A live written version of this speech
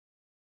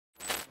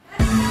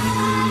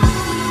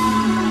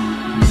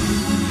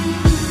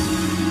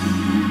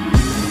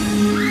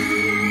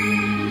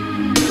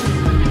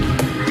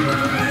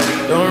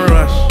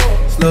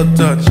slow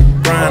touch,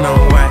 brown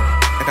and white.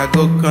 Like I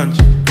go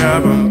country,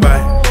 grab and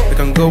buy. They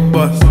can go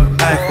bust,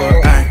 eye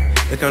for eye.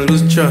 They can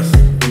lose trust.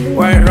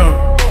 White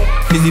rum,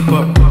 fizzy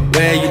pop.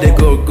 Where you they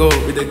go,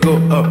 we they go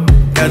up.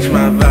 Catch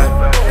my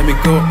vibe, let me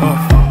go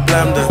off.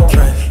 Blam the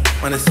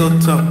trash, man it's so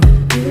tough.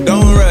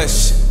 Don't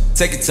rush,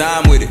 take your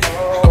time with it.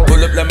 I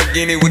pull up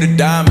Lamborghini with a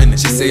dime in it.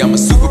 She say I'm a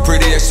super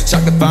pretty, extra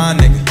chocolate fine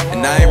nigga.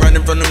 And I ain't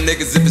running from them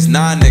niggas if it's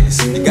 9 niggas.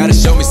 You gotta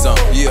show me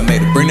something. Yeah, I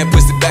made her bring that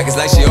pussy back, it's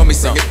like she owe me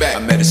something.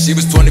 I met her, she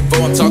was 24,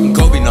 I'm talking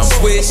Kobe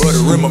numbers. For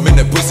the rim, I'm in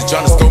that pussy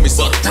tryna score me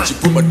something. She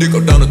put my dick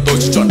up down the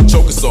throat, she tryna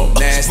choke us on.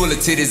 Nasty, full of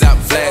titties out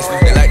and flash me.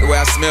 They like the way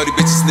I smell, these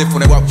bitches sniff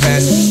when they walk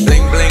past me.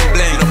 Bling, bling,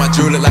 bling, you know my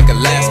jewelry like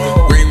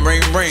Alaska. Ring,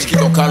 ring, ring, she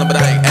keep on calling but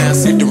I ain't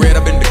answer. The red,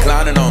 I've been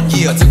declining on.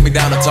 Yeah, I took me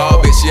down a tall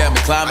bitch, she had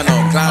me climbing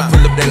on. I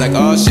pull up, they like,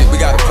 oh shit, we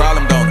got a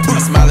problem, don't it? I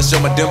smile and show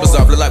my dimples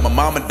off, look like my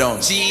mama don't.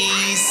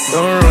 Jeez.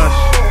 Don't rush,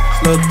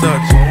 slow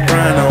touch,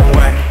 brown and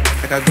white.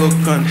 Like I go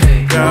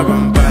country, grab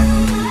and buy.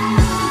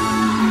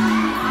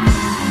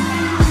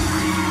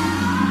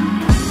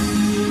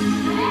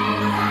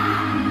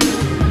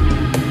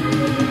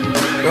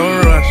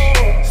 Don't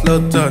rush,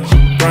 slow touch,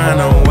 brown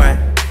and white.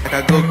 Like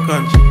I go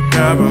country,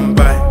 grab and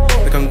buy.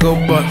 They can go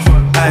bust,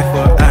 eye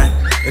for eye.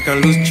 They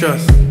can lose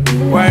trust.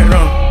 White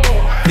rum,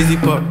 fizzy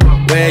pop.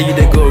 Where you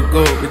they go,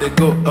 we they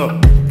go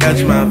up.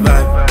 Catch my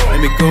vibe,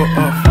 let me go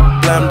off.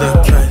 Blam the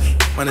trash,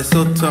 man it's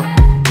so tough.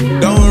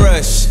 Don't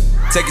rush,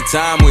 take your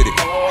time with it.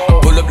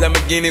 Pull up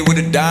Lamborghini with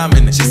a dime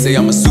in it. She say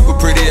I'm a super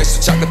pretty,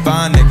 extra chocolate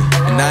fine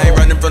nigga. And I ain't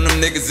running from them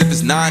niggas if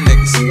it's 9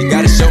 niggas. You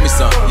gotta show me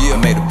something. Yeah,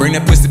 I made her bring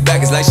that pussy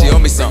back, it's like she owe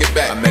me something.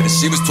 I met her,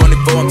 she was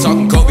 24, I'm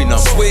talking Kobe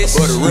numbers.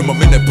 For the rim,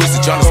 I'm in that pussy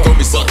tryna score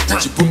me something.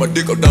 She put my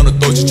dick up down the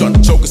throat, she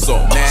tryna choke us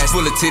on. Nasty,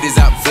 full of titties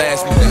out and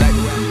flash me. They like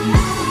the way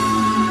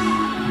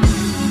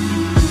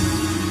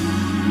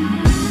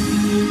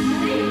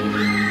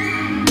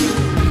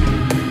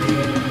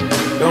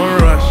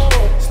don't rush,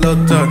 slow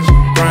touch,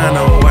 brown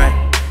and white.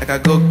 Like I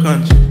go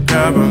country,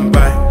 grab and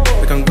buy.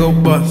 They can go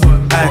bust,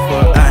 eye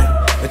for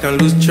eye. They can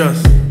lose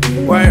trust.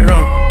 White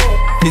rum,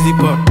 fizzy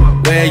pop.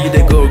 Where you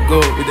they go,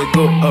 we they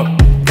go up.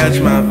 Catch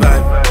my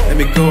vibe, let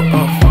me go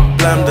off.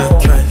 Blam the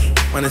trash,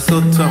 man it's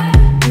so tough.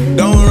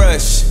 don't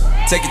rush,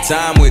 take your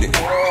time with it.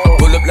 I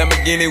pull up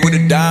Lamborghini with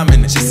a dime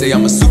in it. She say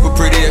I'm a super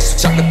pretty,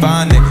 extra chocolate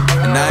fine nigga.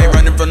 And I ain't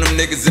running from them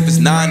niggas if it's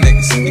 9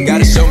 niggas. You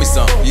gotta show me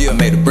something. Yeah, I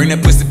made her bring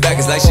that pussy back,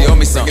 it's like she owe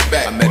me something.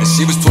 I met her,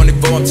 she was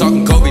 24, I'm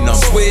talking Kobe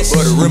numbers.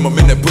 For the rim, I'm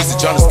in that pussy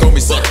tryna score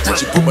me something.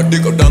 She put my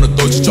dick up down the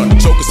throat, she tryna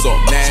choke us on.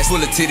 Nasty,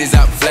 full of titties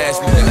out and flash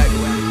me. They like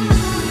the way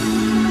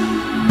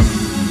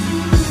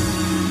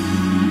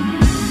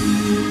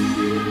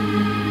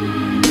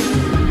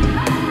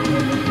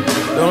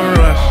don't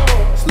rush,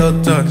 slow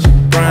touch,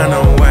 brown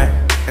and white.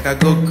 Like I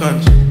go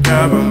country,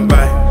 grab and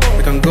buy.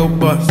 They can go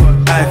bust,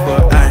 eye for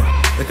eye.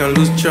 They can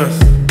lose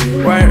trust.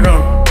 White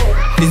rum,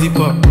 fizzy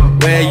pop.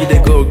 Where you they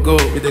go,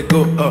 we they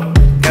go up.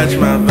 Catch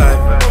my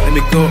vibe, let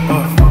me go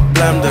off.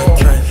 Blam the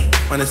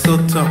trash, man it's so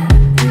tough.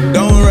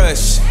 don't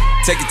rush,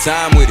 take your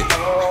time with it.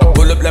 I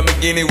pull up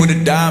Lamborghini with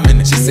a dime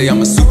in it. She say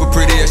I'm a super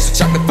pretty,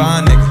 extra chocolate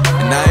fine nigga.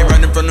 And I ain't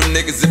running from them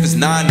niggas if it's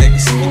 9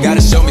 niggas. You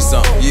gotta show me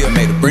something. Yeah, I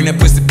made her bring that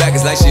pussy back,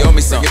 it's like she owe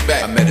me something.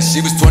 I met her,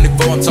 she was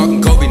 24, I'm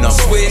talking Kobe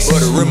numbers. For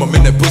the rim, I'm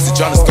in that pussy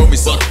tryna score me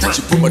something.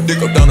 She put my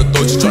dick up down the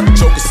throat, she tryna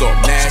choke us on.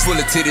 Nasty, full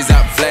of titties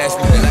out and flash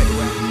me. They like the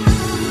way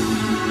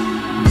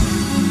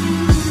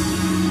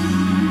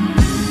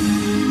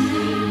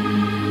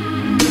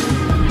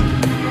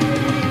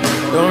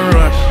don't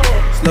rush,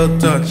 slow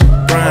touch,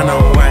 brown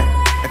and white.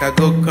 Like I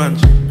go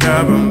country,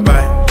 grab and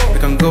buy. They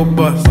can go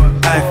bust,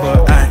 eye for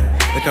eye.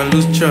 They can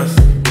lose trust.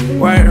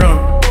 White rum,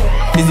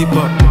 fizzy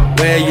pop.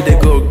 Where you they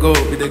go,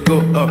 we they go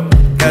up.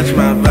 Catch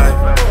my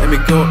vibe, let me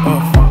go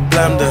off.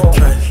 Blam the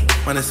trash,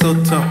 man it's so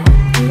tough.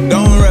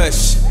 don't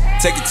rush,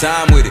 take your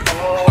time with it.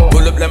 I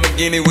pull up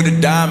Lamborghini with a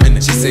dime in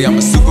it. She say I'm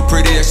a super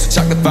pretty,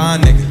 extra chocolate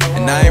fine nigga.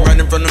 And I ain't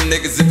running from them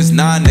niggas if it's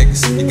 9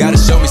 niggas. You gotta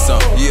show me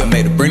something. Yeah, I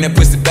made her bring that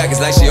pussy back, it's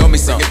like she owe me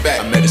something.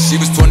 I met her, she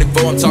was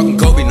 24, I'm talking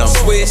Kobe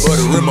numbers. For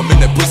the rim, I'm in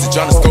that pussy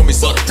tryna score me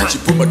something. She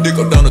put my dick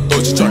up down the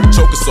throat, she tryna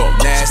choke us on.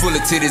 Nasty, full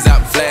of titties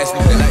out and flash me.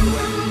 They like the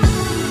way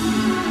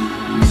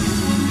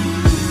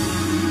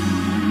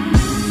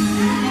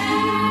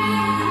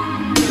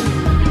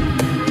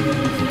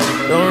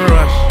don't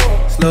rush,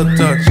 slow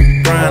touch,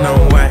 brown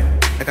and white.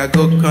 Like I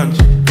go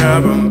country,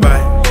 grab and buy.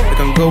 They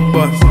can go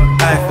bust,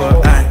 eye for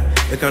eye.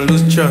 They can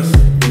lose trust.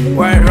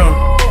 White rum,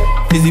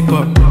 fizzy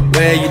pop.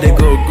 Where you they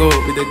go,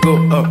 we they go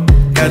up.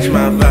 Catch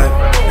my vibe,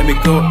 let me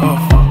go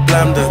off.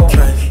 Blam the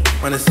trash,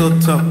 man it's so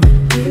tough.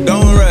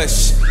 don't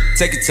rush,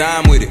 take your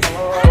time with it.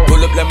 I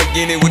pull up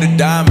Lamborghini with a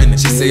dime in it.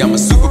 She say I'm a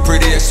super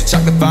pretty, extra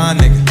chocolate fine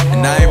nigga.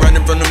 And I ain't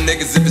running from them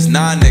niggas if it's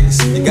 9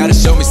 niggas. You gotta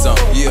show me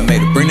something. Yeah, I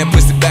made her bring that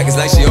pussy back, it's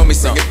like she owe me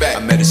something. I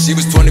met her, she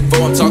was 24,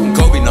 I'm talking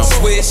Kobe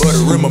numbers. For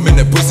the rim, I'm in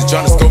that pussy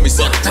tryna score me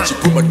something. She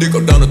put my dick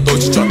up down the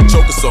throat, she tryna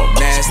choke us on.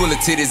 Nasty, full of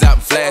titties out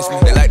and flash me.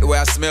 They like the way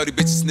I smell, these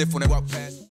bitches sniff when they walk past.